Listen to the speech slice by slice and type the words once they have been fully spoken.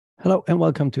Hello and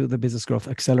welcome to the Business Growth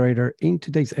Accelerator. In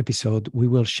today's episode, we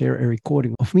will share a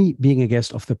recording of me being a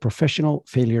guest of the Professional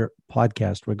Failure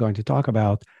podcast. We're going to talk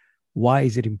about why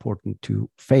is it important to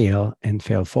fail and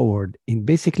fail forward in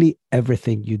basically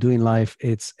everything you do in life.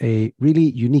 It's a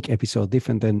really unique episode,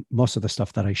 different than most of the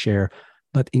stuff that I share,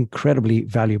 but incredibly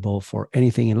valuable for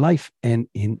anything in life and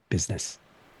in business.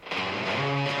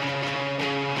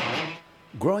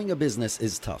 Growing a business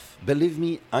is tough. Believe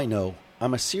me, I know.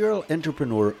 I'm a serial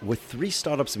entrepreneur with 3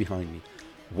 startups behind me.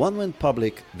 One went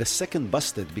public, the second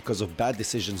busted because of bad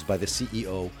decisions by the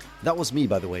CEO. That was me,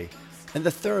 by the way. And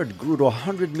the third grew to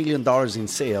 $100 million in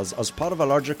sales as part of a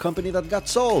larger company that got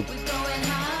sold.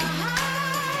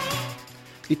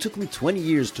 It took me 20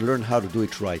 years to learn how to do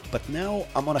it right, but now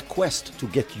I'm on a quest to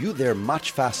get you there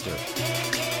much faster.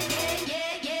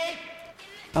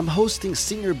 I'm hosting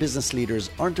senior business leaders,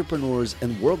 entrepreneurs,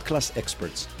 and world-class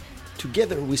experts.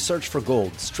 Together, we search for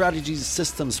gold, strategies,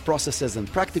 systems, processes,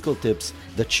 and practical tips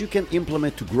that you can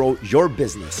implement to grow your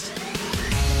business.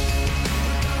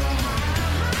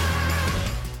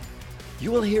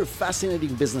 You will hear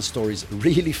fascinating business stories,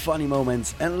 really funny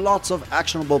moments, and lots of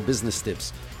actionable business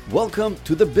tips. Welcome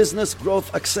to the Business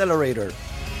Growth Accelerator.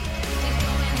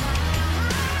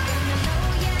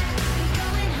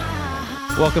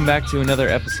 Welcome back to another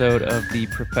episode of the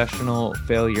Professional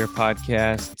Failure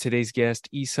Podcast. Today's guest,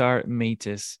 Isar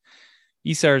Meitis.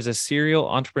 Isar is a serial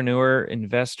entrepreneur,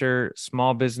 investor,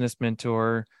 small business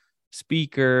mentor,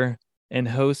 speaker, and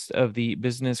host of the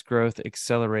Business Growth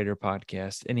Accelerator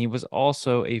podcast. And he was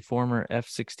also a former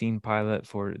F-16 pilot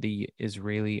for the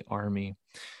Israeli Army.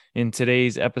 In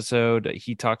today's episode,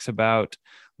 he talks about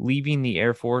leaving the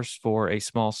Air Force for a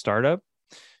small startup.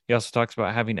 He also talks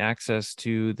about having access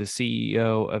to the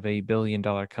CEO of a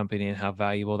billion-dollar company and how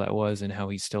valuable that was and how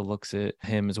he still looks at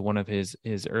him as one of his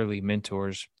early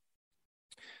mentors.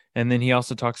 And then he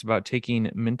also talks about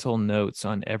taking mental notes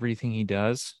on everything he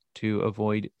does to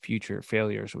avoid future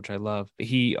failures, which I love.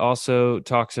 He also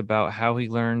talks about how he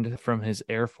learned from his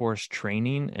Air Force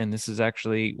training. And this is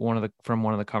actually from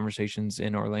one of the conversations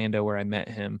in Orlando where I met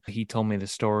him. He told me the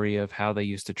story of how they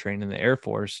used to train in the Air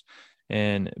Force.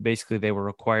 And basically, they were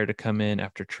required to come in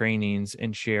after trainings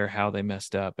and share how they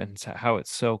messed up and how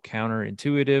it's so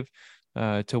counterintuitive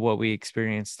to what we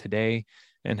experience today,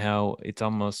 and how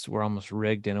we're almost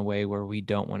rigged in a way where we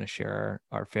don't want to share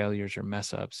our failures or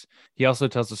mess ups. He also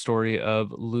tells the story of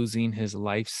losing his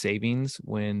life savings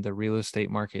when the real estate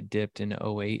market dipped in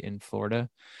 2008 in Florida,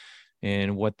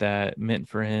 and what that meant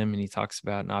for him. And he talks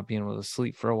about not being able to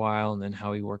sleep for a while and then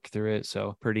how he worked through it.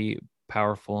 So pretty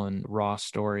powerful and raw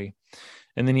story.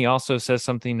 And then he also says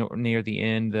something near the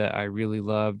end that I really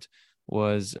loved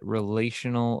was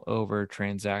relational over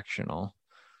transactional.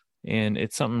 And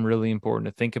it's something really important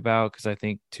to think about because I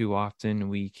think too often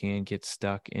we can get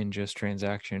stuck in just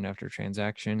transaction after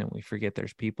transaction and we forget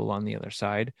there's people on the other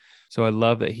side. So I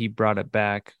love that he brought it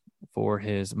back for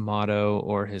his motto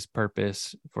or his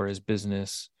purpose for his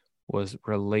business was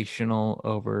relational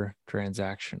over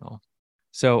transactional.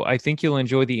 So I think you'll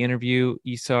enjoy the interview.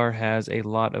 Isar has a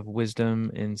lot of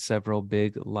wisdom in several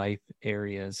big life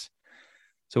areas.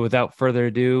 So without further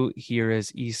ado, here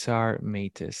is Isar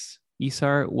Meitis.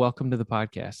 Isar, welcome to the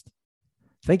podcast.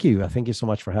 Thank you. Thank you so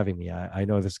much for having me. I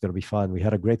know this is going to be fun. We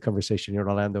had a great conversation here in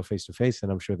Orlando face-to-face,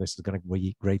 and I'm sure this is going to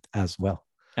be great as well.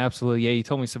 Absolutely. Yeah, you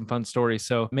told me some fun stories.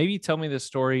 So maybe tell me the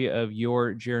story of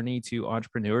your journey to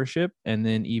entrepreneurship and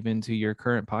then even to your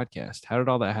current podcast. How did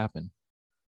all that happen?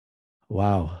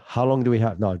 Wow. How long do we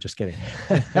have? No, just kidding.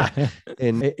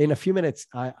 In a few minutes,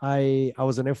 I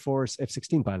was an Air Force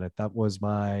F-16 pilot. That was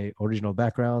my original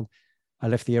background. I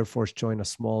left the Air Force, joined a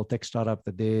small tech startup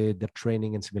that did the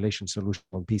training and simulation solution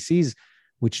on PCs,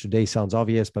 which today sounds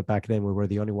obvious, but back then we were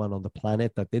the only one on the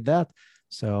planet that did that.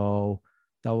 So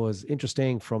that was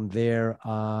interesting. From there,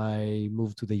 I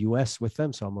moved to the US with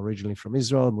them. So I'm originally from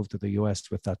Israel, moved to the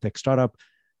US with that tech startup,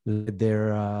 led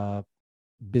their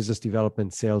business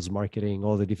development, sales, marketing,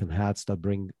 all the different hats that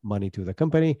bring money to the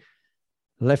company.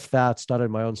 Left that,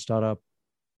 started my own startup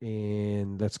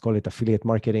in, let's call it affiliate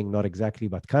marketing, not exactly,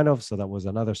 but kind of. So that was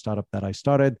another startup that I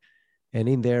started. And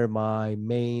in there, my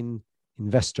main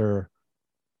investor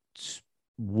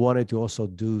wanted to also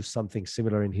do something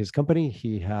similar in his company.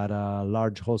 He had a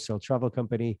large wholesale travel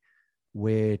company,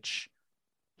 which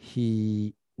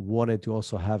he wanted to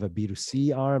also have a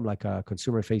B2C arm, like a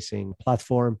consumer-facing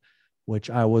platform,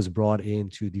 which I was brought in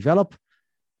to develop.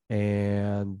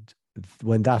 And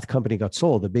when that company got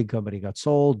sold, the big company got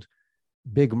sold,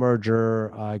 big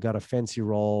merger, I got a fancy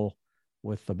role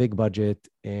with a big budget,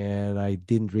 and I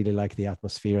didn't really like the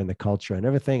atmosphere and the culture and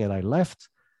everything, and I left.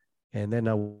 And then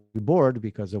I was bored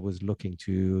because I was looking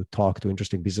to talk to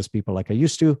interesting business people like I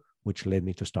used to, which led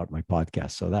me to start my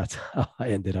podcast. So that's how I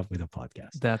ended up with a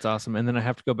podcast. That's awesome. And then I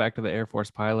have to go back to the Air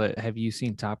Force pilot. Have you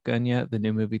seen Top Gun yet? The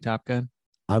new movie Top Gun?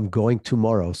 I'm going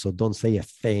tomorrow, so don't say a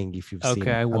thing if you've seen it.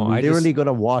 I won't. I'm literally going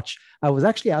to watch. I was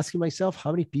actually asking myself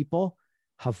how many people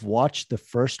have watched the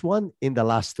first one in the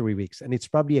last 3 weeks, and it's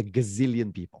probably a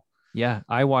gazillion people. Yeah,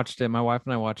 I watched it. My wife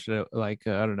and I watched it like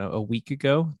I don't know, a week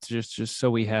ago. It's just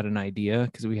so we had an idea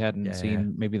because we hadn't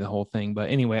seen maybe the whole thing. But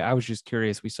anyway, I was just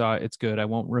curious. We saw it. It's good. I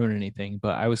won't ruin anything,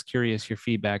 but I was curious your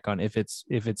feedback on if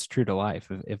it's true to life,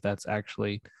 if that's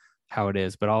actually how it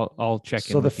is. But I'll check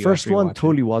in. So the first one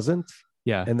totally wasn't.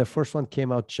 Yeah. And the first one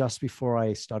came out just before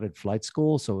I started flight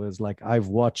school. So it was like I've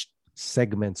watched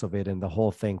segments of it and the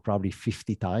whole thing probably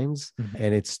 50 times.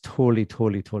 And it's totally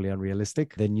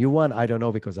unrealistic. The new one, I don't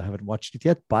know because I haven't watched it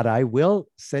yet, but I will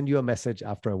send you a message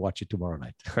after I watch it tomorrow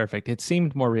night. Perfect. It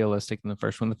seemed more realistic than the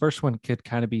first one. The first one could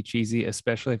kind of be cheesy,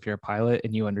 especially if you're a pilot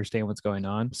and you understand what's going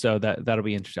on. So that'll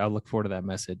be interesting. I'll look forward to that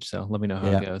message. So let me know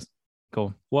how it goes.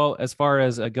 Cool. Well, as far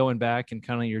as going back and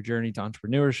kind of your journey to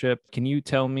entrepreneurship, can you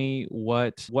tell me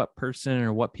what person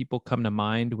or what people come to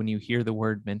mind when you hear the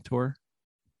word mentor?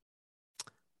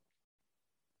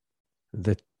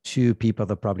 The two people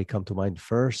that probably come to mind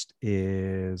first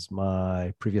is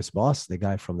my previous boss, the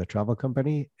guy from the travel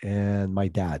company, and my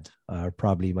dad are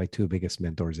probably my two biggest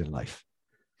mentors in life.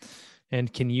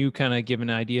 And can you kind of give an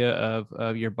idea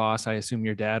of your boss? I assume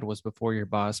your dad was before your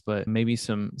boss, but maybe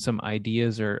some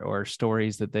ideas or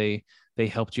stories that they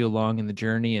helped you along in the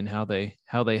journey and how they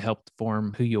helped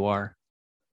form who you are.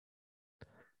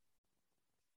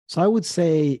 So I would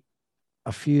say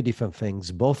a few different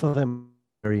things. Both of them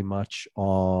very much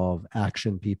of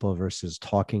action people versus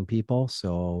talking people.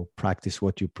 So practice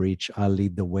what you preach. I'll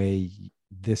lead the way.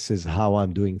 This is how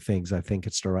I'm doing things. I think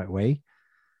it's the right way.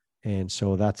 And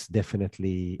so that's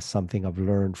definitely something I've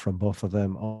learned from both of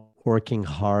them. Working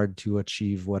hard to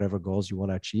achieve whatever goals you want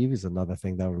to achieve is another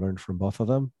thing that I've learned from both of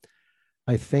them.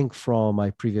 I think from my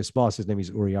previous boss, his name is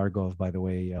Uri Argov, by the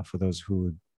way, for those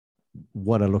who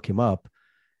want to look him up.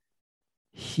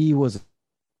 He was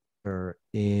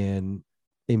in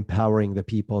empowering the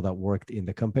people that worked in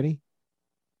the company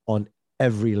on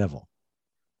every level,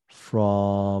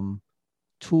 from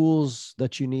tools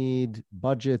that you need,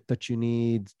 budget that you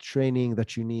need, training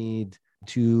that you need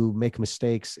to make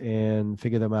mistakes and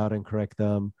figure them out and correct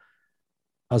them,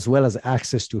 as well as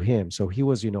access to him. So he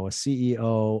was, a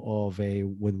CEO of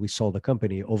when we sold the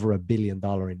company, over $1 billion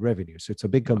in revenue. So it's a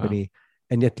big company. Wow.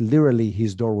 And yet literally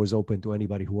his door was open to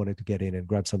anybody who wanted to get in and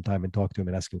grab some time and talk to him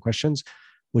and ask him questions,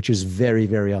 which is very,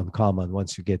 very uncommon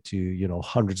once you get to,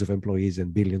 hundreds of employees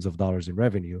and billions of dollars in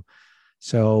revenue.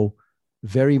 So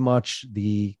very much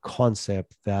the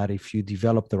concept that if you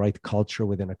develop the right culture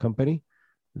within a company,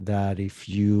 that if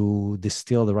you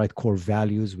distill the right core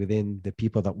values within the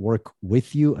people that work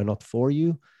with you and not for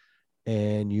you,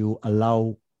 and you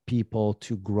allow people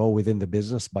to grow within the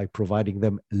business by providing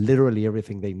them literally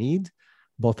everything they need,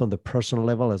 both on the personal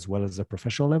level as well as the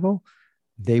professional level,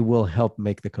 they will help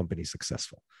make the company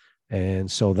successful. And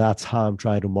so that's how I'm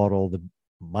trying to model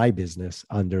my business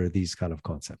under these kind of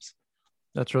concepts.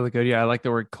 That's really good. Yeah, I like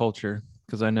the word culture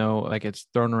because I know like it's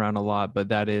thrown around a lot,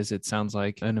 but it sounds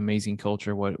like an amazing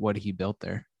culture, what he built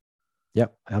there.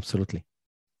 Yep, absolutely.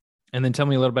 And then tell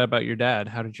me a little bit about your dad.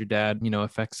 How did your dad,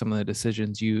 affect some of the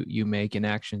decisions you make and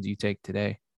actions you take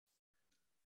today?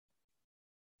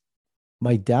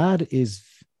 My dad is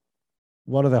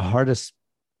one of the hardest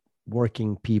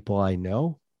working people I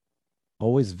know,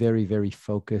 always very, very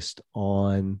focused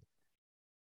on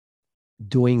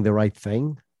doing the right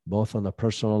thing, both on a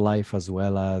personal life as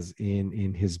well as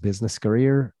in his business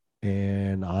career.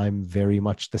 And I'm very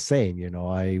much the same.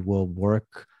 I will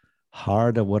work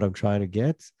hard at what I'm trying to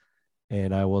get,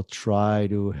 and I will try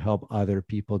to help other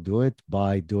people do it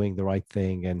by doing the right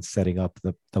thing and setting up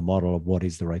the model of what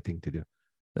is the right thing to do.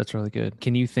 That's really good.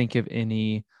 Can you think of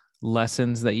any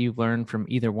lessons that you've learned from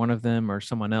either one of them or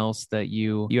someone else that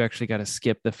you actually got to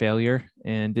skip the failure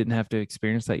and didn't have to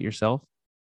experience that yourself?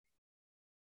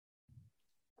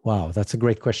 Wow, that's a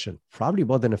great question. Probably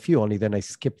more than a few, only then I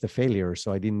skipped the failure.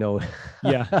 So I didn't know.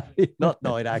 Yeah. I did not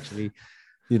know it actually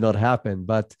did not happen.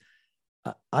 But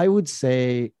I would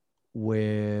say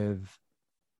with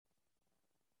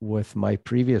my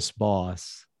previous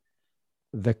boss,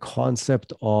 the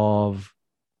concept of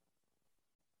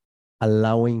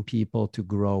allowing people to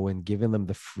grow and giving them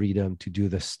the freedom to do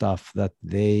the stuff that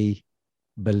they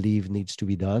believe needs to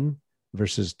be done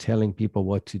versus telling people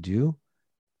what to do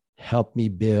helped me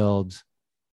build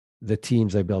the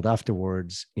teams I built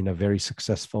afterwards in a very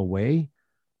successful way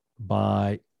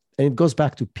and it goes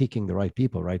back to picking the right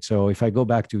people, right? So if I go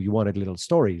back to, you wanted little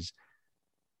stories,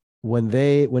 when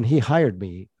he hired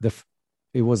me,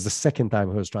 it was the second time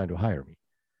he was trying to hire me.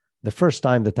 The first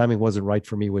time, the timing wasn't right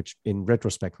for me, which in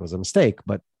retrospect was a mistake,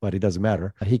 but it doesn't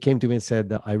matter. He came to me and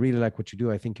said, I really like what you do.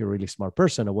 I think you're a really smart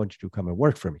person. I want you to come and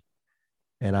work for me.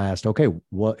 And I asked, okay,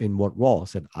 in what role? I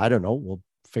said, I don't know. We'll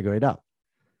figure it out.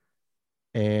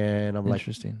 And I'm like,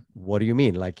 interesting. What do you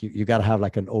mean? Like, you got to have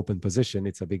like an open position.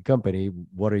 It's a big company.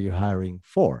 What are you hiring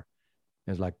for?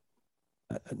 And it's like,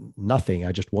 nothing.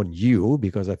 I just want you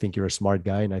because I think you're a smart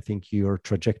guy and I think your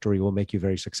trajectory will make you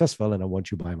very successful. And I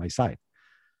want you by my side,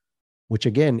 which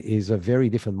again is a very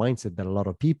different mindset than a lot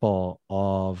of people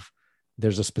of,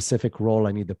 there's a specific role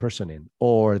I need the person in,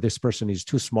 or this person is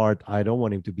too smart. I don't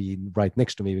want him to be right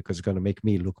next to me because it's going to make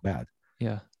me look bad.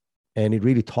 Yeah. And it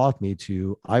really taught me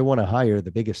I want to hire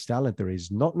the biggest talent there is,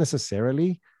 not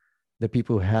necessarily the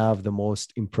people who have the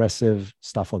most impressive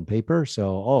stuff on paper.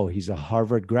 So, oh, he's a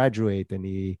Harvard graduate and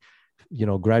he,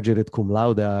 graduated cum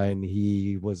laude and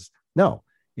no,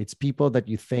 it's people that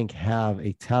you think have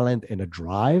a talent and a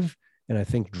drive. And I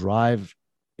think drive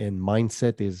and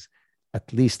mindset is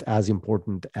at least as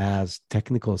important as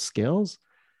technical skills.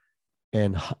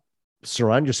 And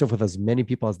surround yourself with as many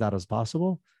people as that as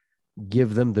possible.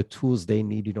 Give them the tools they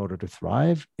need in order to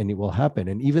thrive, and it will happen.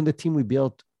 And even the team we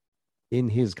built in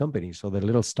his company, so the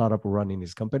little startup we run in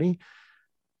his company,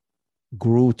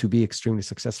 grew to be extremely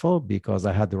successful because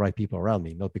I had the right people around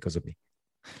me, not because of me.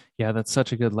 Yeah, that's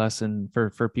such a good lesson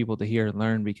for people to hear and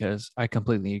learn, because I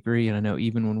completely agree. And I know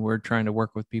even when we're trying to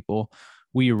work with people,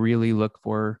 we really look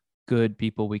for good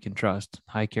people we can trust,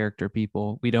 high character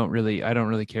people. I don't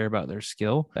really care about their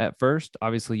skill at first.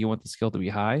 Obviously, you want the skill to be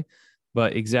high,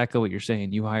 but exactly what you're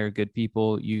saying, you hire good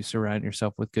people, you surround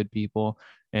yourself with good people,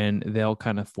 and they'll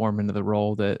kind of form into the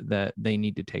role that they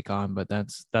need to take on. But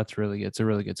it's a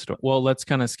really good story. Well, let's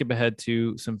kind of skip ahead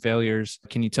to some failures.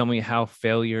 Can you tell me how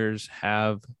failures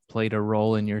have played a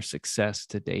role in your success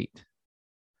to date?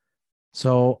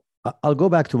 So I'll go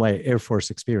back to my Air Force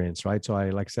experience, right? So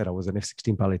like I said, I was an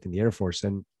F-16 pilot in the Air Force,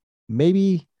 and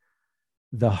maybe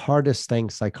the hardest thing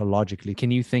psychologically.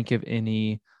 Can you think of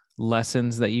any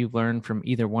lessons that you've learned from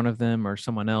either one of them or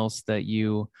someone else that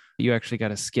you actually got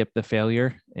to skip the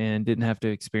failure and didn't have to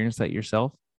experience that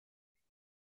yourself?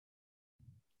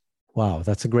 Wow,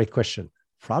 that's a great question.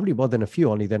 Probably more than a few,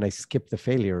 only then I skipped the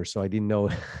failure. So I didn't know.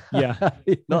 Yeah.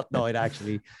 It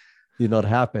actually did not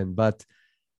happen. But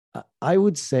I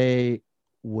would say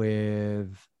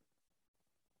with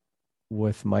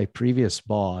my previous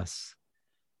boss,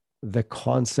 the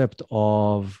concept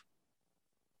of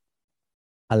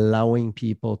allowing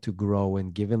people to grow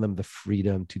and giving them the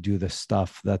freedom to do the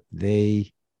stuff that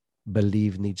they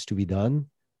believe needs to be done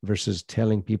versus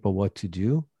telling people what to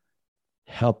do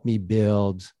helped me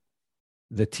build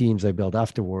the teams I built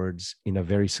afterwards in a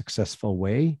very successful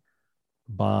way.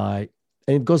 And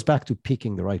it goes back to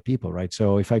picking the right people, right?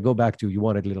 So if I go back to, you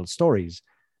wanted little stories,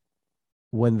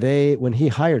 when he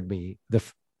hired me,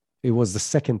 it was the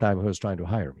second time he was trying to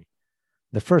hire me.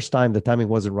 The first time, the timing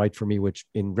wasn't right for me, which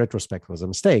in retrospect was a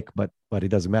mistake, but it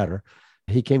doesn't matter.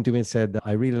 He came to me and said,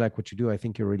 I really like what you do. I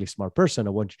think you're a really smart person. I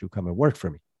want you to come and work for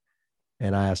me.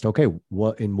 And I asked, okay,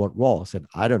 in what role? I said,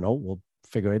 I don't know. We'll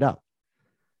figure it out.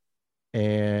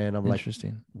 And I'm like,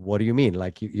 what do you mean?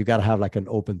 Like, you got to have like an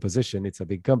open position. It's a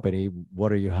big company.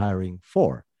 What are you hiring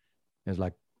for? And it's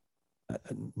like,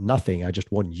 nothing. I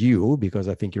just want you because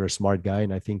I think you're a smart guy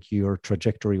and I think your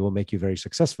trajectory will make you very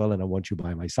successful. And I want you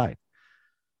by my side.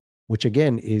 Which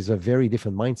again is a very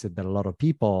different mindset than a lot of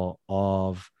people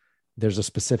of, there's a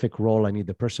specific role I need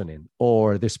the person in,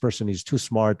 or this person is too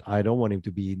smart. I don't want him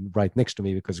to be right next to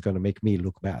me because it's going to make me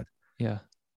look bad. Yeah.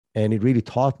 And it really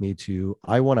taught me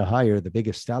I want to hire the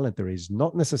biggest talent there is,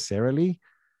 not necessarily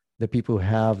the people who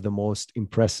have the most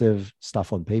impressive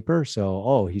stuff on paper. So,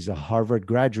 oh, he's a Harvard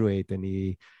graduate and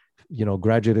he,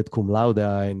 graduated cum laude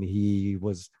and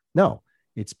no,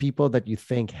 it's people that you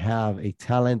think have a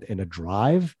talent and a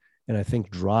drive. And I think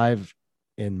drive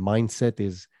and mindset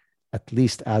is at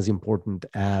least as important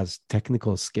as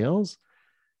technical skills.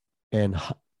 And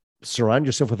surround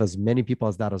yourself with as many people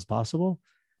as that as possible.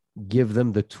 Give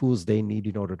them the tools they need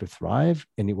in order to thrive,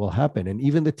 and it will happen. And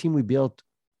even the team we built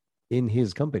in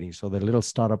his company, so the little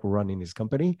startup we run in his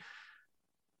company,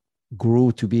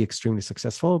 grew to be extremely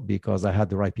successful because I had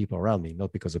the right people around me,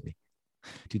 not because of me.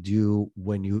 To do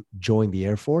when you join the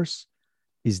Air Force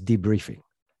is debriefing.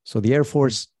 So the Air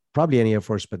Force, probably any Air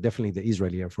Force, but definitely the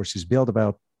Israeli Air Force, is built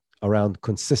around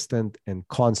consistent and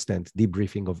constant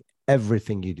debriefing of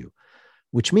everything you do,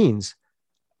 which means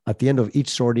at the end of each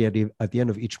sortie, at the end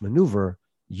of each maneuver,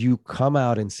 you come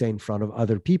out and say in front of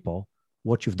other people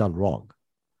what you've done wrong,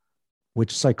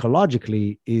 which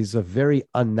psychologically is a very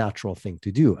unnatural thing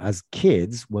to do. As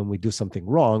kids, when we do something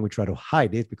wrong, we try to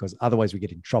hide it because otherwise we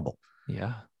get in trouble.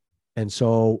 Yeah. And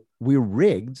so we're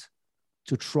rigged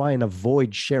to try and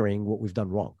avoid sharing what we've done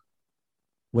wrong.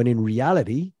 When in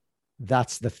reality,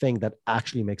 that's the thing that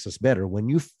actually makes us better. When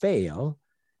you fail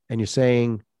and you're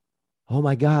saying, oh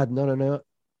my God, no,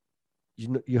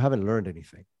 you haven't learned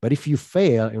anything. But if you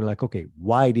fail and you're like, okay,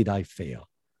 why did I fail?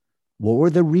 What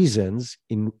were the reasons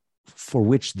for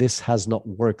which this has not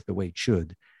worked the way it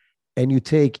should? And you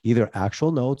take either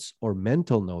actual notes or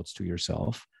mental notes to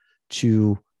yourself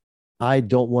I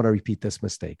don't want to repeat this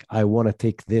mistake. I want to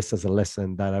take this as a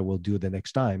lesson that I will do the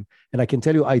next time. And I can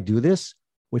tell you, I do this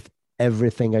with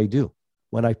everything I do.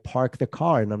 When I park the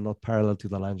car and I'm not parallel to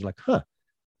the line, I'm like,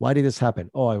 why did this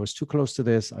happen? Oh, I was too close to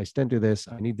this. I stand to this.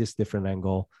 I need this different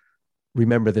angle.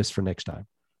 Remember this for next time.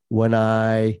 When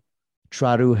I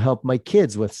try to help my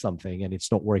kids with something and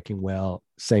it's not working well,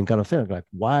 same kind of thing. Like,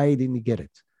 why didn't you get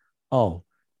it? Oh,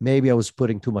 maybe I was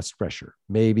putting too much pressure.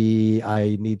 Maybe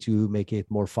I need to make it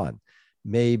more fun.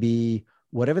 Maybe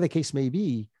whatever the case may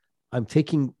be, I'm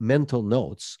taking mental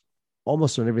notes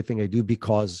almost on everything I do,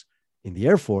 because in the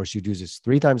Air Force, you do this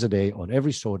 3 times a day on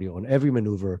every sortie, on every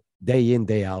maneuver, day in,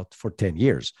 day out for 10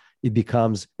 years.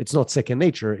 It's not second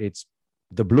nature. It's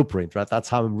the blueprint, right? That's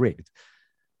how I'm rigged.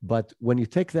 But when you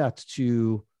take that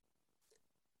to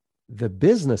the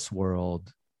business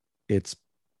world, it's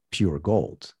pure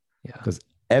gold. Yeah. Because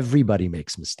everybody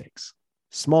makes mistakes,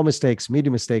 small mistakes,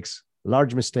 medium mistakes,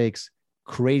 large mistakes,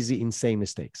 crazy, insane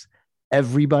mistakes.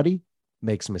 Everybody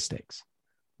makes mistakes.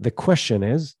 The question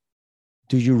is,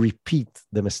 do you repeat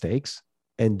the mistakes?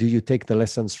 And do you take the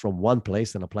lessons from one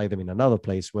place and apply them in another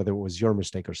place, whether it was your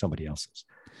mistake or somebody else's?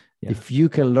 Yeah. If you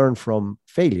can learn from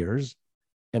failures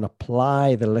and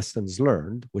apply the lessons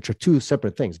learned, which are 2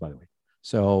 separate things, by the way.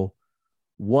 So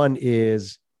one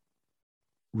is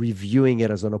reviewing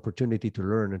it as an opportunity to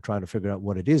learn and trying to figure out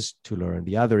what it is to learn.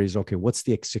 The other is, okay, what's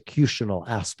the executional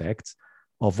aspect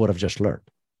of what I've just learned?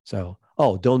 So,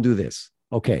 don't do this.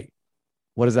 Okay,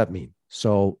 what does that mean?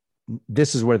 So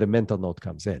this is where the mental note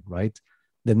comes in, right?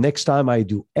 The next time I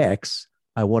do X,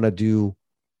 I want to do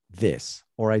this,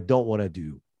 or I don't want to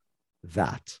do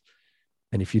that.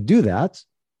 And if you do that,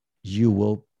 you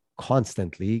will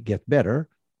constantly get better,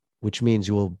 which means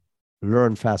you will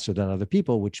learn faster than other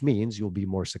people, which means you'll be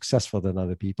more successful than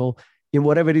other people in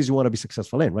whatever it is you want to be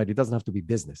successful in, right? It doesn't have to be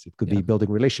business. It could be building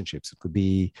relationships. It could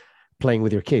be playing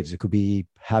with your kids. It could be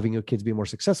having your kids be more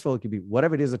successful. It could be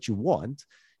whatever it is that you want.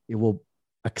 It will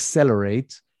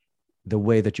accelerate the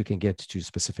way that you can get to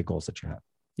specific goals that you have.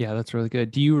 Yeah, that's really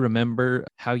good. Do you remember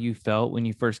how you felt when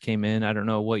you first came in? I don't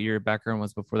know what your background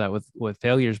was before that with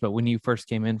failures, but when you first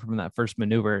came in from that first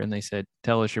maneuver and they said,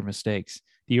 tell us your mistakes.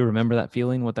 Do you remember that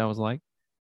feeling, what that was like?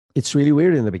 It's really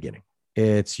weird in the beginning.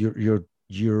 It's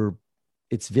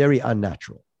it's very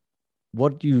unnatural.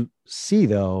 What you see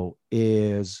though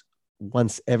is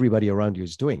once everybody around you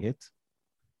is doing it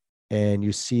and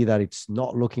you see that it's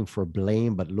not looking for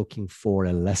blame, but looking for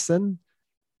a lesson,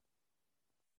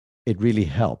 it really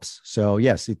helps. So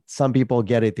yes, some people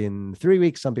get it in 3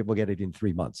 weeks. Some people get it in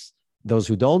 3 months. Those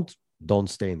who don't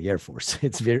stay in the Air Force.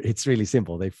 It's really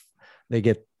simple. They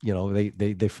get,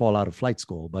 they fall out of flight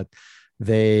school, but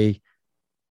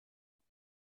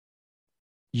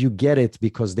you get it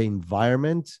because the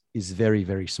environment is very,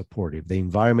 very supportive. The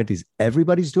environment is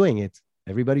everybody's doing it.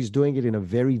 Everybody's doing it in a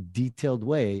very detailed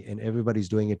way, and everybody's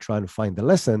doing it trying to find the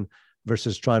lesson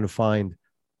versus trying to find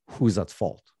who's at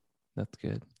fault. That's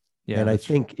good. Yeah. And I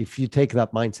think if you take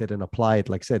that mindset and apply it,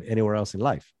 like I said, anywhere else in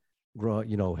life,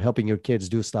 helping your kids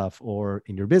do stuff or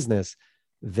in your business,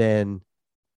 then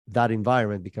that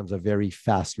environment becomes a very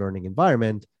fast learning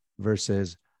environment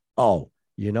versus,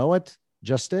 you know what,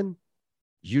 Justin,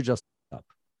 you just up.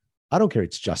 I don't care.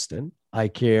 It's Justin. I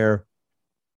care.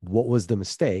 What was the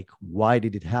mistake? Why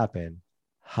did it happen?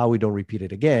 How we don't repeat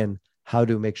it again? How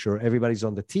to make sure everybody's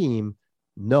on the team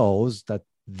knows that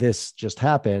this just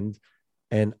happened.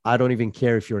 And I don't even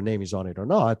care if your name is on it or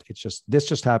not. It's just, this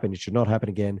just happened. It should not happen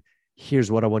again.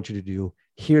 Here's what I want you to do.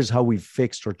 Here's how we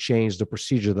fixed or changed the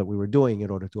procedure that we were doing in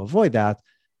order to avoid that.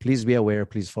 Please be aware.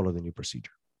 Please follow the new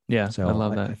procedure. Yeah. So I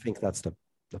love that. I think that's the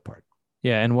part.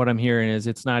 Yeah. And what I'm hearing is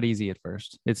it's not easy at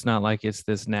first. It's not like it's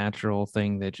this natural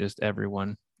thing that just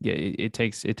everyone, it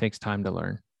takes time to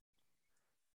learn.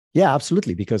 Yeah,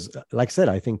 absolutely. Because like I said,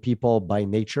 I think people by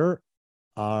nature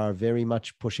are very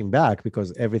much pushing back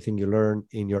because everything you learn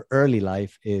in your early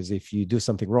life is if you do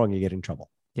something wrong, you get in trouble.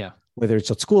 Yeah. Whether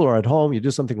it's at school or at home, you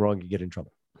do something wrong, you get in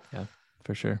trouble. Yeah,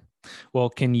 for sure. Well,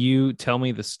 can you tell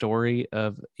me the story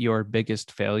of your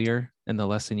biggest failure and the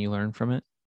lesson you learned from it?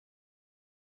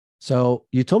 So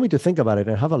you told me to think about it,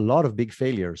 and I have a lot of big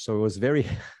failures. So it was very,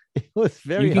 it was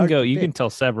very hard to You can pick. tell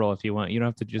several if you want. You don't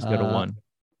have to just go to one.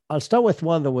 I'll start with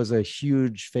one that was a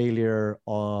huge failure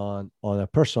on a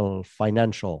personal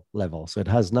financial level. So it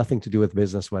has nothing to do with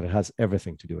business, but it has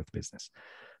everything to do with business.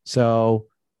 So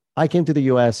I came to the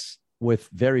US with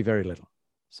very, very little.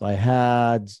 So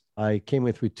I came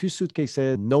with 2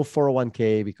 suitcases, no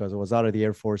 401k because I was out of the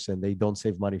Air Force and they don't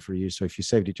save money for you. So if you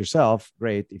saved it yourself,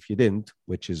 great. If you didn't,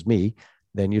 which is me,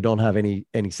 then you don't have any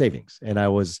savings. And I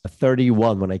was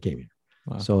 31 when I came here.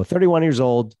 Wow. So 31 years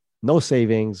old, no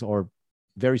savings or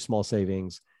very small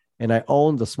savings. And I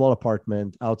owned a small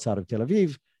apartment outside of Tel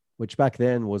Aviv, which back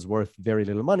then was worth very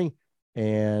little money.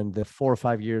 And the 4 or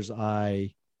 5 years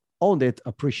I owned it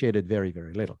appreciated very,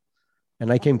 very little.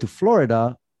 And I came to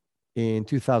Florida in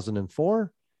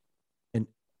 2004, and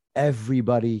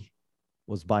everybody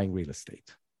was buying real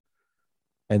estate.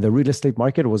 And the real estate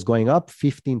market was going up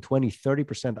 15, 20,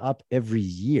 30% up every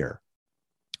year.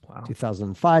 Wow.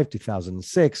 2005,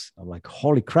 2006. I'm like,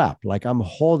 holy crap. Like I'm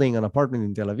holding an apartment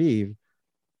in Tel Aviv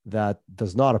that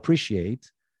does not appreciate,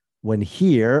 when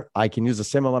here I can use the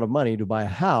same amount of money to buy a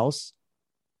house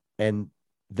and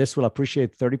this will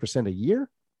appreciate 30% a year.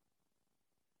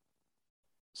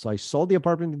 So I sold the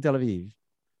apartment in Tel Aviv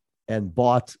and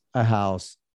bought a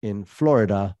house in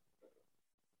Florida.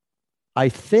 I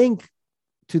think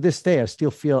to this day, I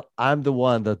still feel I'm the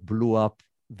one that blew up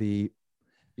the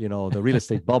real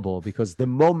estate bubble, because the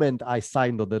moment I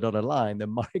signed on the dotted line, the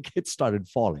market started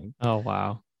falling. Oh,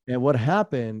 wow. And what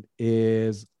happened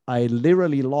is I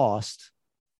literally lost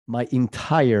my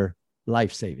entire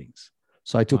life savings.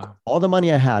 So I took all the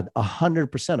money I had,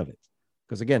 100% of it.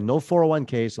 Because again, no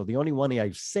 401k. So the only money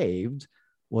I saved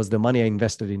was the money I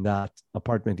invested in that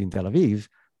apartment in Tel Aviv,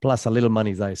 plus a little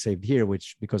money that I saved here,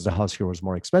 which because the house here was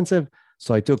more expensive.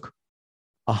 So I took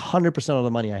 100% of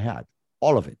the money I had,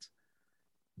 all of it,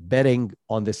 betting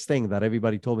on this thing that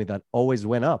everybody told me that always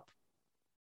went up.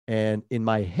 And in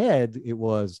my head, it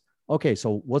was, okay,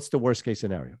 so what's the worst case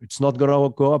scenario? It's not going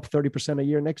to go up 30% a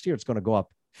year next year. It's going to go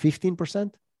up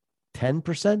 15%,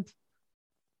 10%.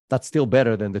 That's still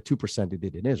better than the 2% it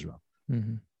did in Israel.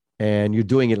 Mm-hmm. And you're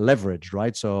doing it leveraged,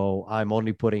 right? So I'm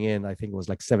only putting in, I think it was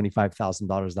like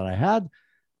 $75,000 that I had,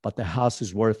 but the house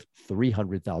is worth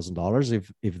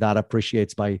 $300,000. If that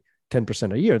appreciates by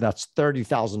 10% a year, that's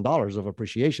 $30,000 of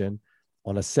appreciation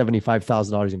on a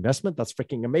 $75,000 investment. That's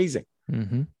freaking amazing.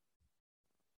 Mm-hmm.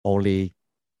 Only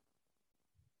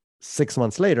 6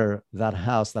 months later, that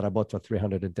house that I bought for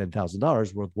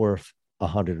 $310,000 was worth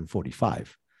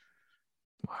 $145,000.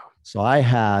 Wow. So I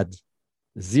had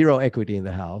zero equity in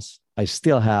the house. I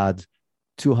still had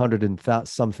 $200,000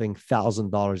 something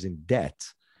in debt.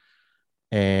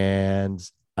 And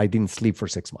I didn't sleep for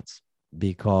 6 months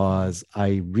because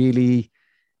I really,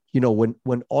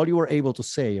 when all you were able to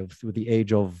save through the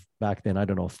age of back then, I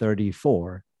don't know,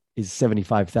 34 is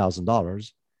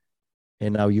 $75,000.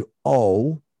 And now you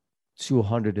owe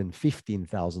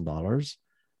 $215,000.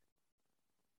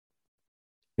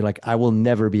 You're like, I will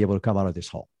never be able to come out of this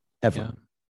hole ever. Yeah.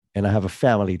 And I have a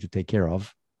family to take care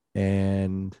of.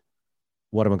 And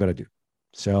what am I going to do?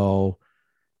 So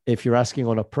if you're asking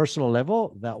on a personal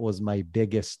level, that was my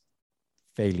biggest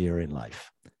failure in life.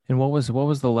 And what was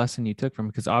the lesson you took from it?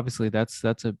 Because obviously that's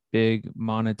a big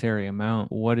monetary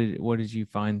amount. What did you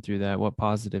find through that? What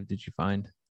positive did you find?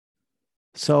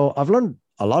 So I've learned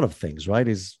a lot of things, right?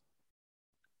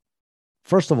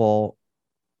 First of all,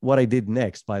 what I did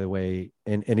next, by the way,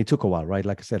 and it took a while, right?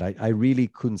 Like I said, I really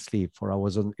couldn't sleep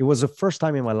it was the first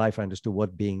time in my life I understood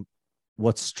what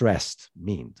stressed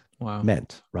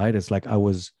meant, right? It's like I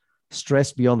was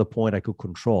stressed beyond the point I could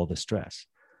control the stress.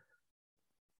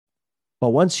 But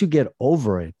once you get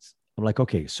over it, I'm like,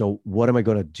 okay, so what am I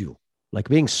going to do? Like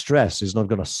being stressed is not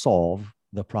going to solve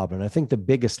the problem. And I think the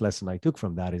biggest lesson I took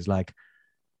from that is like,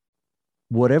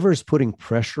 whatever is putting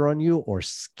pressure on you or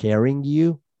scaring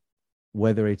you,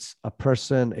 whether it's a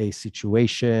person, a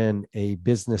situation, a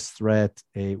business threat,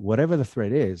 whatever the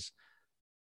threat is,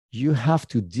 you have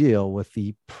to deal with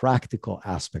the practical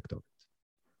aspect of it,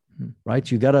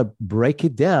 right? You got to break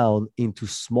it down into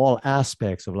small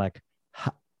aspects of like,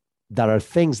 that are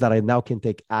things that I now can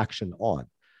take action on.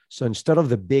 So instead of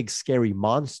the big scary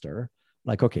monster,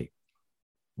 like, okay,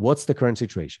 what's the current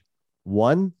situation?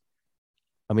 One,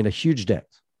 I'm in a huge debt.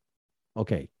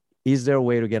 Okay, is there a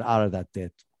way to get out of that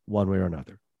debt one way or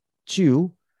another?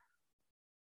 Two,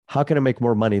 how can I make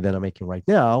more money than I'm making right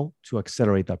now to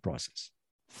accelerate that process?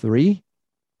 Three,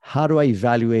 how do I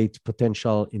evaluate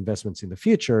potential investments in the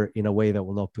future in a way that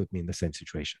will not put me in the same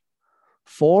situation?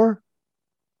 4,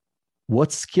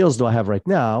 what skills do I have right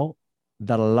now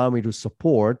that allow me to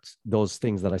support those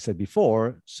things that I said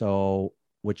before? So,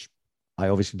 which I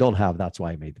obviously don't have. That's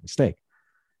why I made the mistake.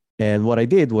 And what I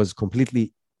did was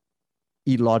completely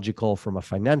illogical from a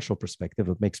financial perspective.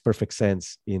 It makes perfect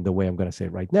sense in the way I'm going to say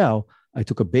it right now. I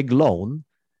took a big loan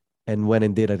and went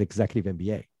and did an executive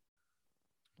MBA.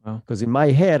 Because in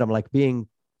my head, I'm like, being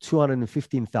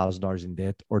 $215,000 in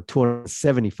debt or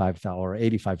 $275,000 or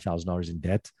 $85,000 in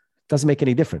debt doesn't make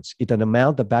any difference. It's an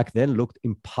amount that back then looked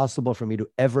impossible for me to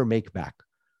ever make back.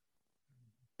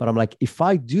 But I'm like, if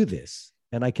I do this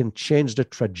and I can change the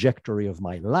trajectory of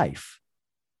my life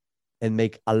and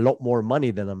make a lot more money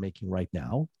than I'm making right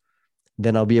now,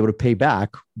 then I'll be able to pay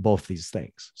back both these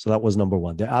things. So that was number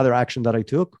one. The other action that I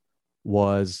took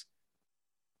was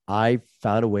I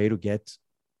found a way to get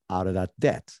out of that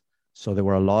debt. So there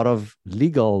were a lot of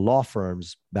legal law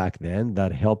firms back then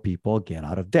that helped people get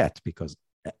out of debt because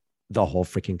the whole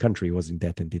freaking country was in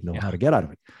debt and didn't know how to get out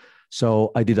of it.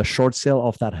 So I did a short sale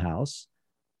of that house,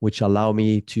 which allowed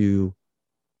me to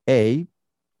A,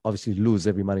 obviously lose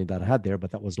every money that I had there,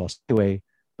 but that was lost anyway,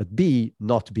 but B,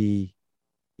 not be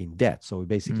in debt. So we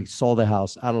basically sold the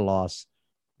house at a loss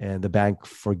and the bank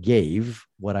forgave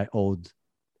what I owed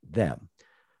them.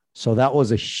 So that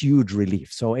was a huge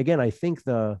relief. So again, I think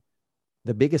the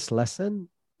biggest lesson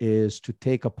is to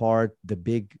take apart the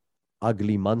big,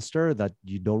 ugly monster that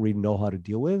you don't really know how to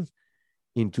deal with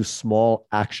into small,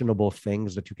 actionable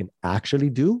things that you can actually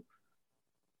do,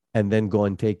 and then go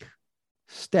and take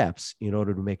steps in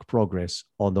order to make progress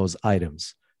on those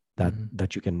items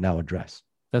that you can now address.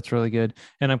 That's really good.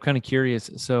 And I'm kind of curious.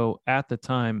 So at the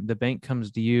time, the bank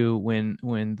comes to you when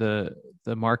the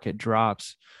market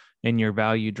drops and your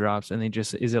value drops, and they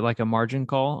just, is it like a margin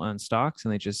call on stocks?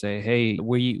 And they just say, hey,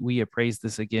 we appraise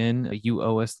this again. You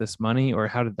owe us this money, or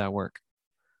how did that work?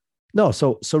 No.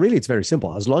 So really it's very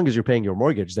simple. As long as you're paying your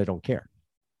mortgage, they don't care.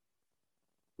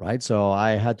 Right. So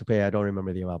I had to pay, I don't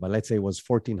remember the amount, but let's say it was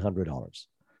 $1,400.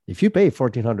 If you pay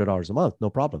 $1,400 a month,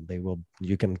 no problem.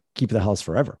 You can keep the house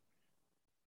forever.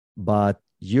 But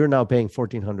you're now paying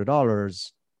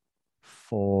 $1,400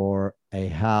 for a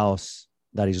house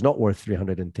that is not worth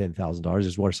 $310,000,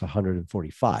 is worth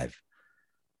 $145,000.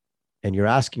 And you're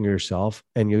asking yourself,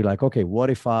 and you're like, okay, what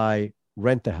if I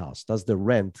rent the house? Does the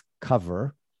rent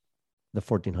cover the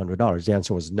 $1,400? The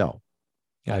answer was no.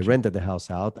 Gotcha. I rented the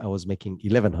house out. I was making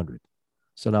 $1,100.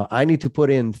 So now I need to put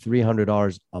in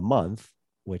 $300 a month,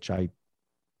 which I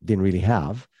didn't really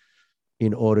have,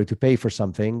 in order to pay for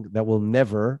something that will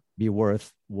never be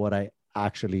worth what I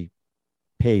actually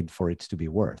paid for it to be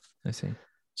worth. I see.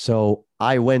 So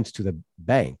I went to the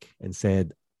bank and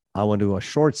said, I want to do a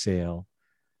short sale.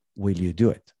 Will you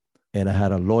do it? And I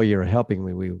had a lawyer helping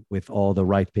me with all the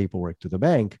right paperwork to the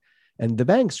bank. And the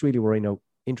banks really were in an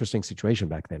interesting situation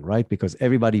back then, right? Because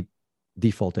everybody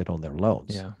defaulted on their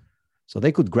loans. Yeah. So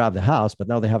they could grab the house, but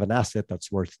now they have an asset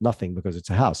that's worth nothing because it's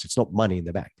a house. It's not money in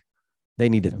the bank. They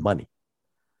needed money.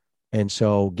 And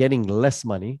so getting less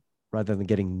money rather than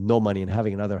getting no money and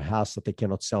having another house that they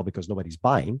cannot sell because nobody's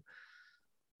buying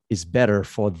is better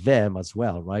for them as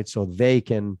well, right? So they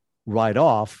can write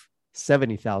off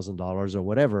 $70,000 or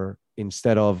whatever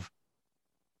instead of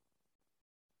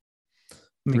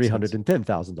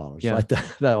 $310,000, yeah. right?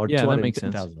 Or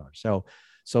 $210,000.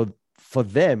 So for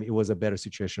them, it was a better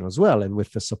situation as well. And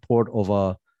with the support of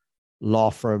a law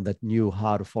firm that knew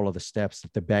how to follow the steps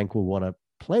that the bank will want to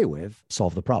play with,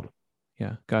 solve the problem.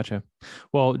 Yeah, gotcha.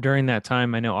 Well, during that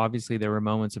time, I know obviously there were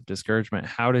moments of discouragement.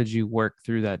 How did you work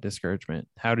through that discouragement?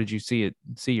 How did you see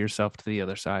yourself to the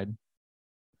other side?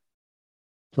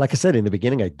 Like I said, in the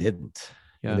beginning, I didn't.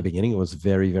 Yeah. In the beginning, it was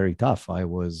very, very tough. I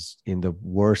was in the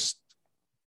worst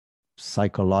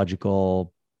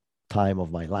psychological time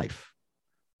of my life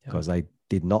because I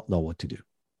did not know what to do.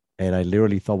 And I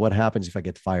literally thought, what happens if I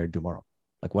get fired tomorrow?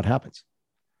 Like, what happens?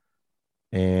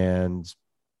 And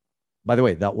by the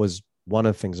way, that was one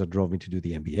of the things that drove me to do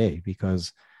the MBA,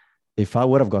 because if I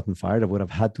would have gotten fired, I would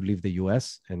have had to leave the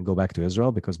US and go back to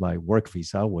Israel because my work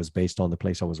visa was based on the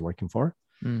place I was working for.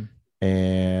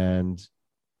 And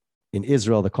in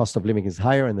Israel, the cost of living is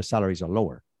higher and the salaries are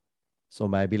lower. So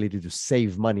my ability to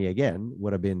save money again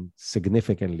would have been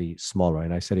significantly smaller.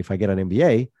 And I said, if I get an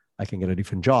MBA, I can get a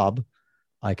different job.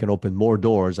 I can open more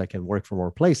doors. I can work for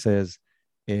more places.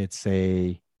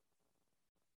 Give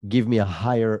me a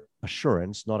higher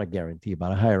assurance, not a guarantee,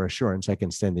 but a higher assurance. I can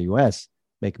stay in the US,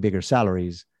 make bigger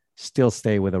salaries, still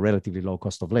stay with a relatively low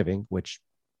cost of living, which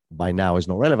by now is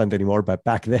not relevant anymore, but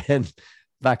back then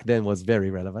was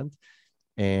very relevant.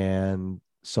 And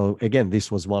So again,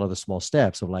 this was one of the small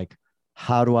steps of like,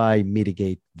 how do I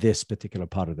mitigate this particular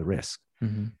part of the risk?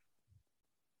 Mm-hmm.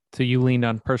 So you leaned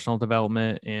on personal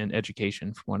development and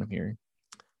education from what I'm hearing.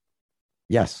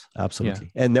 Yes,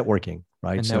 absolutely. Yeah. And networking,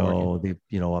 right? And so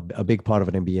a big part of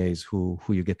an MBA is who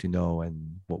you get to know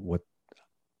and what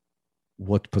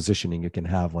positioning you can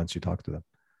have once you talk to them.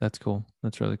 That's cool.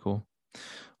 That's really cool.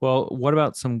 Well, what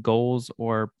about some goals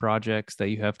or projects that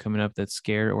you have coming up that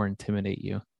scare or intimidate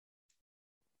you?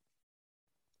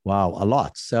 Wow, a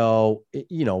lot. So,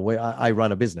 I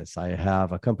run a business. I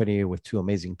have a company with two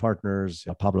amazing partners,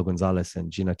 Pablo Gonzalez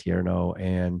and Gina Tierno.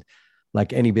 And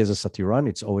like any business that you run,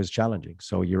 it's always challenging.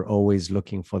 So you're always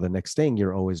looking for the next thing.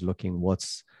 You're always looking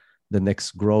what's the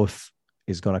next growth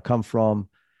is going to come from.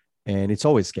 And it's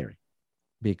always scary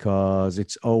because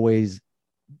it's always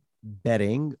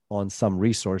betting on some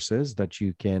resources that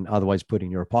you can otherwise put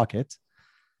in your pocket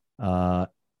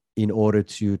in order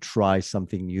to try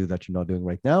something new that you're not doing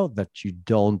right now that you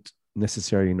don't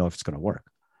necessarily know if it's going to work,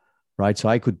 right? So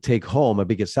I could take home a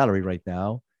bigger salary right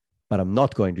now, but I'm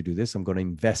not going to do this. I'm going to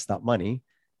invest that money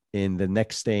in the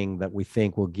next thing that we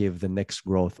think will give the next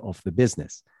growth of the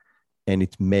business. And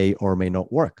it may or may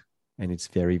not work. And it's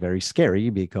very, very scary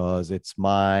because it's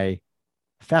my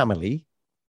family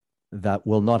that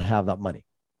will not have that money.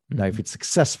 Now, if it's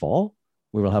successful,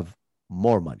 we will have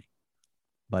more money.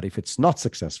 But if it's not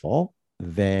successful,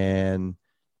 then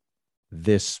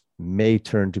this may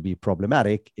turn to be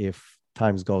problematic if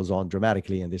times goes on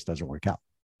dramatically and this doesn't work out.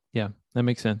 Yeah, that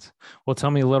makes sense. Well,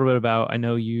 tell me a little bit about, I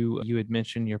know you had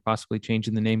mentioned you're possibly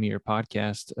changing the name of your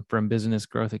podcast from Business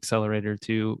Growth Accelerator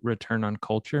to Return on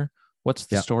Culture. What's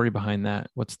the story behind that?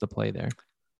 What's the play there?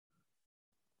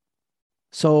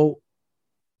 So,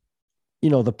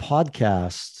 the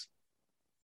podcast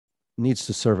needs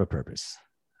to serve a purpose.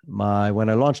 When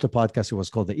I launched the podcast, it was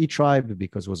called the E-Tribe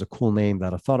because it was a cool name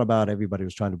that I thought about. Everybody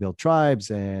was trying to build tribes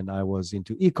and I was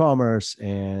into e-commerce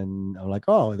and I'm like,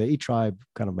 oh, the E-Tribe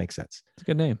kind of makes sense. It's a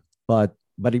good name. But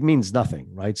it means nothing,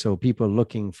 right? So people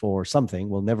looking for something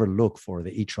will never look for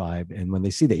the E-Tribe. And when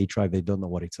they see the E-Tribe, they don't know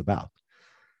what it's about.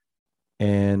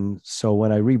 And so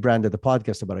when I rebranded the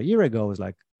podcast about a year ago, it was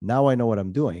like, now I know what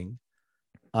I'm doing.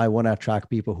 I want to attract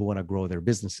people who want to grow their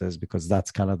businesses because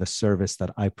that's kind of the service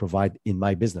that I provide in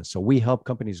my business. So we help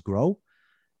companies grow,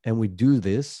 and we do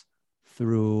this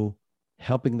through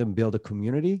helping them build a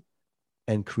community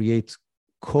and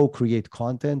co-create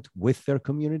content with their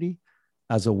community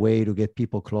as a way to get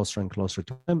people closer and closer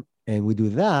to them. And we do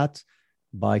that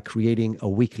by creating a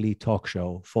weekly talk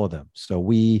show for them. So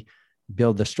we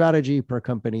build the strategy per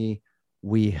company.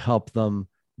 We help them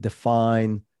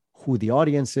define who the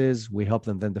audience is. We help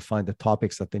them then define the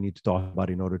topics that they need to talk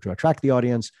about in order to attract the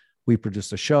audience. We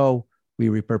produce the show. We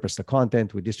repurpose the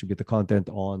content. We distribute the content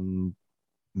on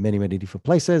many, many different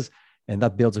places. And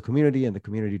that builds a community, and the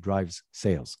community drives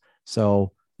sales.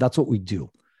 So that's what we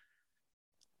do.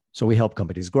 So we help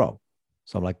companies grow.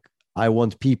 So I'm like, I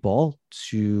want people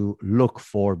to look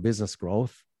for business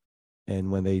growth.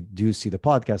 And when they do see the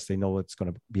podcast, they know what it's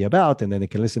going to be about. And then they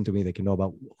can listen to me. They can know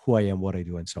about who I am, what I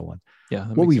do, and so on. Yeah.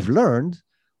 What we've learned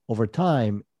over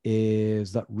time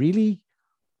is that really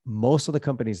most of the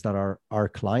companies that are our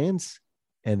clients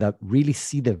and that really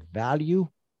see the value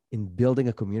in building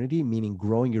a community, meaning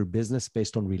growing your business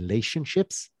based on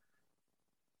relationships,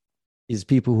 is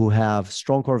people who have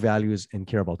strong core values and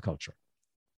care about culture.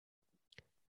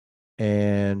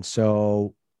 And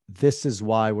so this is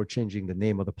why we're changing the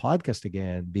name of the podcast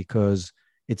again, because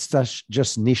it's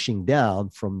just niching down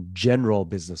from general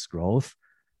business growth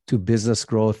to business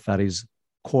growth that is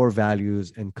core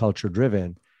values and culture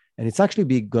driven. And it's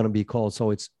actually going to be called,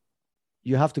 so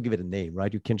you have to give it a name,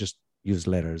 right? You can't just use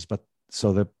letters, but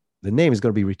so the name is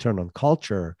going to be Return on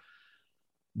Culture,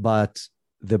 but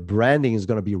the branding is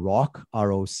going to be ROC,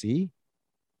 R-O-C,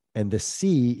 and the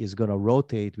C is going to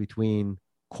rotate between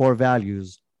core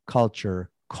values, culture,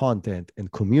 content,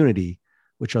 and community,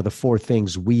 which are the four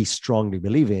things we strongly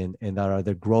believe in and that are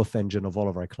the growth engine of all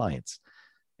of our clients.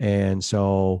 And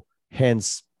so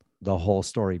hence the whole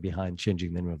story behind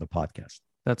changing the name of the podcast.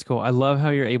 That's cool. I love how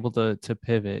you're able to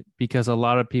pivot, because a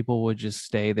lot of people would just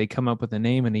they come up with a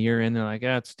name and a year in, they're like,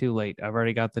 it's too late. I've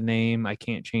already got the name. I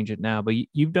can't change it now. But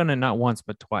you've done it not once,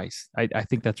 but twice. I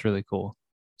think that's really cool.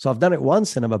 So I've done it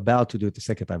once and I'm about to do it the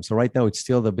second time. So right now it's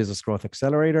still the Business Growth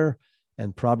Accelerator,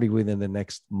 and probably within the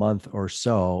next month or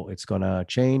so, it's going to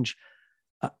change.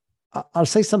 I'll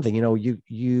say something,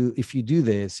 if you do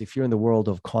this, if you're in the world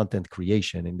of content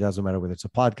creation, and it doesn't matter whether it's a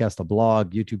podcast, a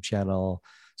blog, YouTube channel,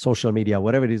 social media,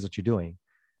 whatever it is that you're doing,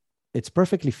 it's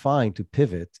perfectly fine to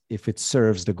pivot if it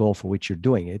serves the goal for which you're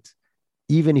doing it,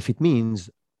 even if it means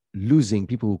losing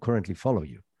people who currently follow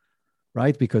you,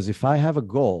 right? Because if I have a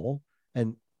goal,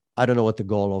 and I don't know what the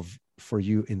goal of for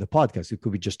you in the podcast, it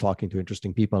could be just talking to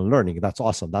interesting people and learning. That's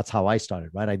awesome. That's how I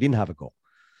started, right? I didn't have a goal.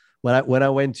 When I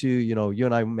went to, you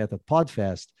and I met at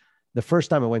PodFest, the first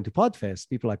time I went to PodFest,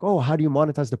 people are like, oh, how do you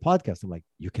monetize the podcast? I'm like,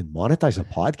 you can monetize a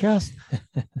podcast?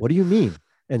 What do you mean?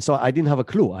 And so I didn't have a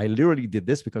clue. I literally did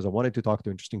this because I wanted to talk to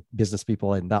interesting business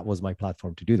people, and that was my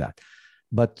platform to do that.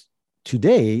 But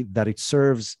today that it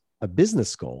serves a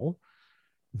business goal,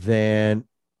 then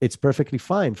it's perfectly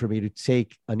fine for me to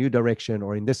take a new direction,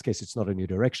 or in this case, it's not a new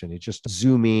direction. It's just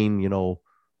zooming,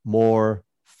 more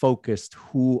focused.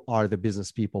 Who are the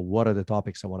business people? What are the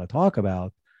topics I want to talk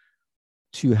about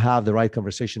to have the right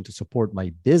conversation to support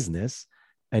my business?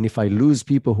 And if I lose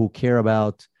people who care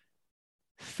about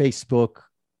Facebook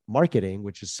marketing,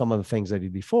 which is some of the things I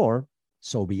did before,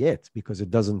 so be it, because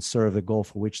it doesn't serve the goal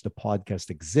for which the podcast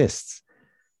exists.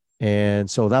 And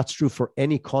so that's true for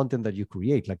any content that you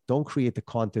create. Like, don't create the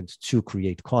content to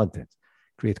create content.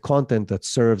 Create content that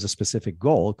serves a specific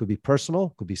goal. It could be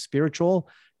personal, could be spiritual,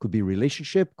 could be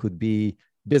relationship, could be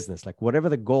business. Like, whatever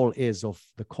the goal is of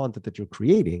the content that you're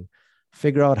creating,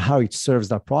 figure out how it serves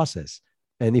that process.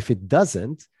 And if it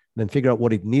doesn't, then figure out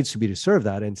what it needs to be to serve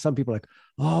that. And some people are like,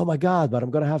 oh my God, but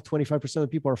I'm going to have 25% of the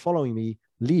people are following me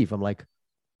leave. I'm like,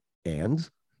 and?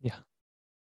 Yeah.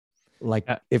 Like,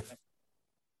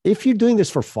 if you're doing this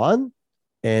for fun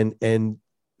and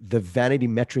the vanity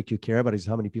metric you care about is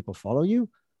how many people follow you,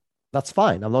 that's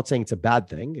fine. I'm not saying it's a bad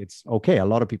thing. It's okay. A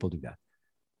lot of people do that.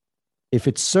 If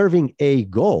it's serving a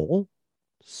goal,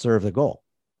 serve the goal.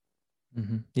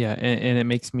 Mm-hmm. Yeah. And it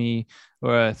makes me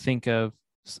think of,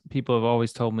 people have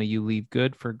always told me, you leave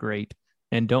good for great,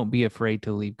 and don't be afraid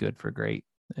to leave good for great.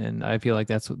 And I feel like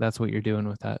that's what you're doing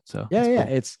with that. So yeah.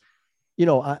 Cool. It's,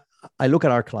 I look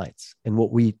at our clients and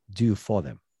what we do for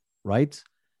them, right?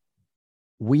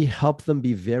 We help them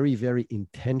be very, very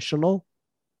intentional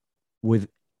with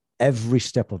every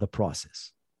step of the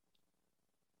process.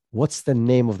 What's the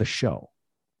name of the show?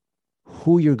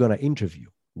 Who you're going to interview?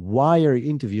 Why are you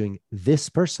interviewing this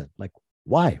person? Like,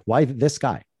 why? Why this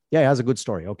guy? Yeah, he has a good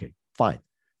story. Okay, fine.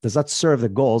 Does that serve the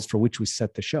goals for which we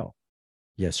set the show?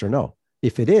 Yes or no?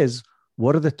 If it is,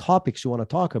 what are the topics you want to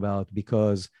talk about?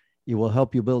 Because it will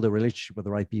help you build a relationship with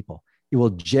the right people. It will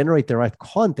generate the right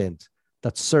content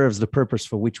that serves the purpose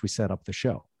for which we set up the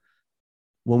show.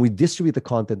 When we distribute the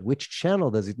content, which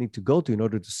channel does it need to go to in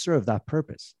order to serve that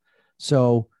purpose?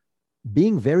 So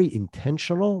being very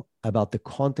intentional about the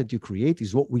content you create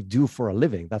is what we do for a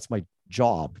living. That's my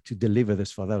job, to deliver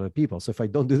this for other people. So if I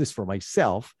don't do this for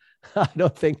myself, I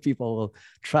don't think people will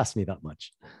trust me that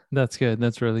much. That's good.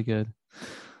 That's really good.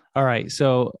 All right.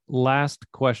 So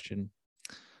last question.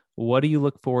 What do you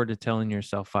look forward to telling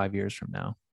yourself 5 years from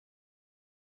now?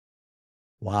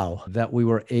 Wow. That we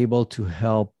were able to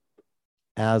help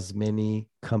as many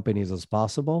companies as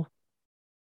possible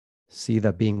see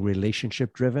that being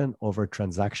relationship driven over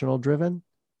transactional driven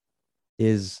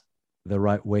is the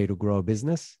right way to grow a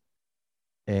business.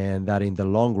 And that in the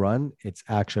long run, it's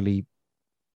actually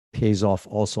pays off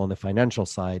also on the financial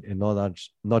side, and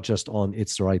not just on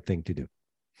it's the right thing to do.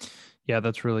 Yeah,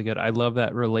 that's really good. I love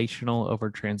that relational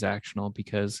over transactional,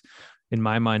 because in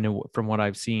my mind, from what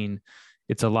I've seen,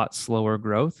 it's a lot slower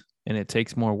growth and it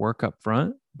takes more work up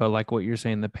front. But like what you're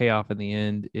saying, the payoff in the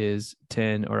end is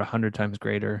 10 or 100 times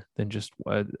greater than just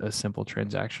a simple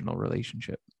transactional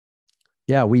relationship.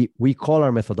 Yeah, we call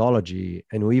our methodology,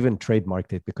 and we even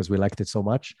trademarked it because we liked it so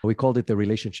much. We called it the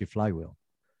relationship flywheel,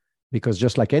 because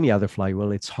just like any other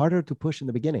flywheel, it's harder to push in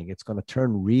the beginning. It's going to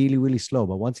turn really, really slow.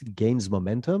 But once it gains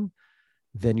momentum,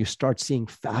 then you start seeing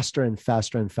faster and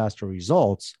faster and faster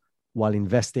results while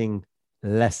investing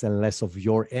less and less of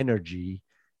your energy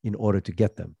in order to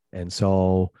get them. And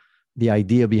so the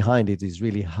idea behind it is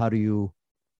really, how do you,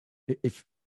 if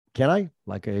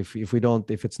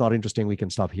it's not interesting, we can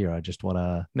stop here. I just want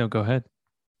to. No, go ahead.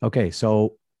 Okay.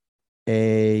 So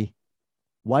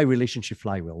why relationship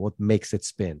flywheel? What makes it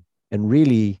spin? And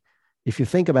really, if you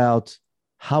think about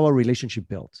how a relationship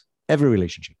built, every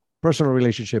relationship, personal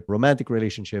relationship, romantic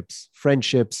relationships,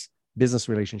 friendships, business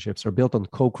relationships are built on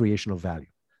co-creation of value,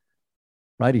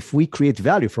 right? If we create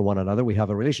value for one another, we have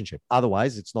a relationship.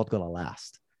 Otherwise, it's not going to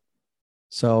last.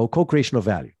 So co-creation of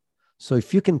value. So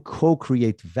if you can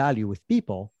co-create value with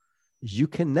people, you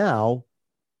can now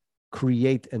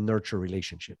create and nurture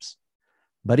relationships.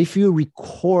 But if you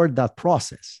record that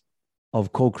process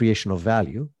of co-creation of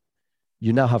value,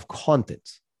 you now have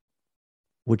content,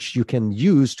 which you can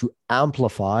use to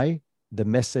amplify the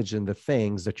message and the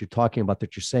things that you're talking about,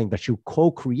 that you're saying, that you're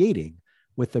co-creating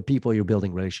with the people you're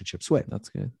building relationships with. That's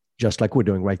good. just like we're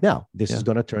doing right now. This is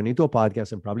going to turn into a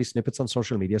podcast and probably snippets on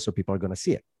social media, so people are going to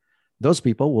see it. Those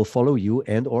people will follow you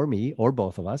and or me or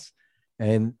both of us.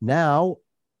 And now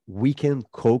we can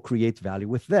co-create value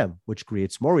with them, which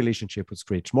creates more relationship, which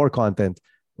creates more content,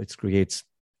 which creates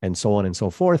and so on and so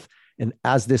forth. And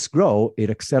as this grows, it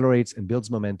accelerates and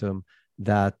builds momentum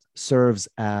that serves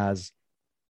as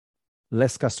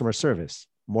less customer service,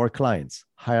 more clients,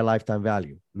 higher lifetime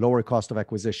value, lower cost of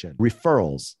acquisition,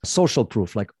 referrals, social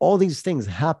proof. Like all these things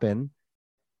happen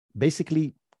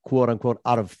basically, quote unquote,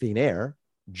 out of thin air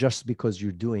just because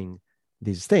you're doing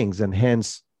these things, and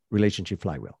hence relationship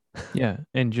flywheel. Yeah.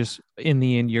 And just in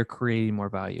the end, you're creating more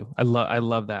value. I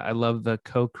love that. I love the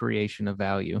co-creation of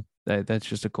value. That's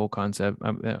just a cool concept.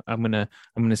 I'm gonna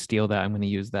steal that. I'm gonna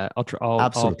use that.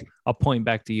 Absolutely. I'll point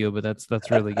back to you, but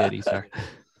that's really good, Isar.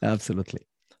 Absolutely.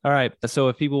 All right. So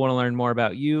if people want to learn more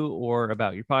about you or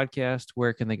about your podcast,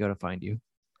 where can they go to find you?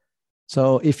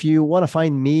 So if you want to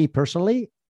find me personally,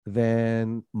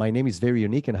 then my name is very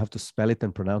unique and I have to spell it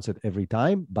and pronounce it every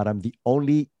time, but I'm the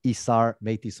only Isar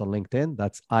Meitis on LinkedIn.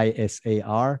 That's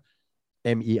ISAR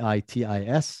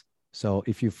MEITIS. So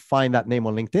if you find that name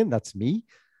on LinkedIn, that's me.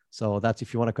 So that's,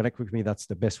 if you want to connect with me, that's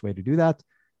the best way to do that.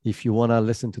 If you want to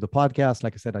listen to the podcast,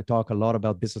 like I said, I talk a lot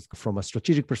about business from a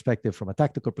strategic perspective, from a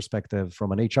tactical perspective,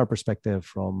 from an HR perspective,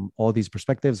 from all these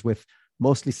perspectives with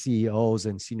mostly CEOs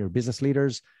and senior business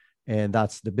leaders. And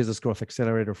that's the Business Growth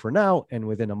Accelerator for now. And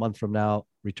within a month from now,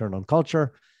 Return on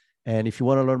Culture. And if you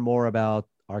want to learn more about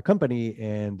our company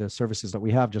and the services that we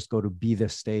have, just go to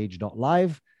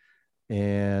bethistage.live.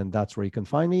 And that's where you can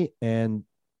find me. And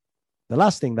the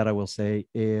last thing that I will say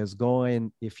is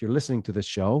if you're listening to this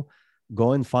show,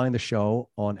 go and find the show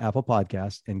on Apple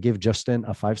Podcasts and give Justin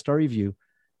a 5-star review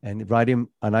and write him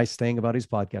a nice thing about his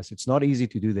podcast. It's not easy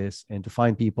to do this and to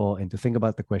find people and to think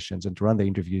about the questions and to run the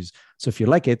interviews. So if you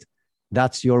like it,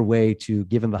 that's your way to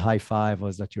give him the high five,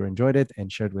 was that you enjoyed it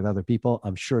and shared with other people.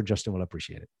 I'm sure Justin will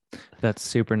appreciate it. That's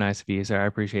super nice of you, sir. I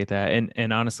appreciate that.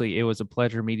 And honestly, it was a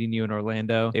pleasure meeting you in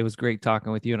Orlando. It was great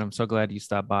talking with you, and I'm so glad you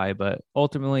stopped by. But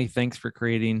ultimately, thanks for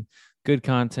creating good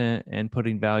content and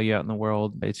putting value out in the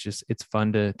world. It's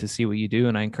fun to see what you do.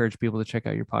 And I encourage people to check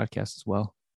out your podcast as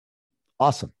well.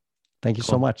 Awesome. Thank you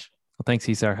so much. Well, thanks,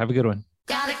 Isar. Have a good one.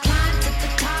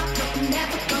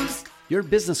 Your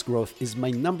business growth is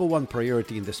my number one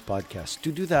priority in this podcast.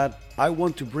 To do that, I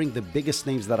want to bring the biggest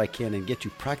names that I can and get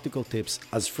you practical tips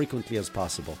as frequently as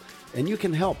possible. And you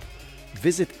can help.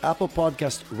 Visit Apple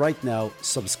Podcast right now,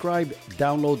 subscribe,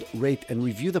 download, rate, and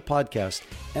review the podcast,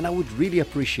 and I would really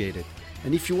appreciate it.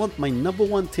 And if you want my number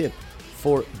one tip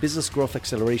for business growth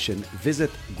acceleration,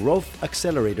 visit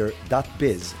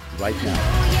growthaccelerator.biz right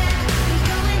now.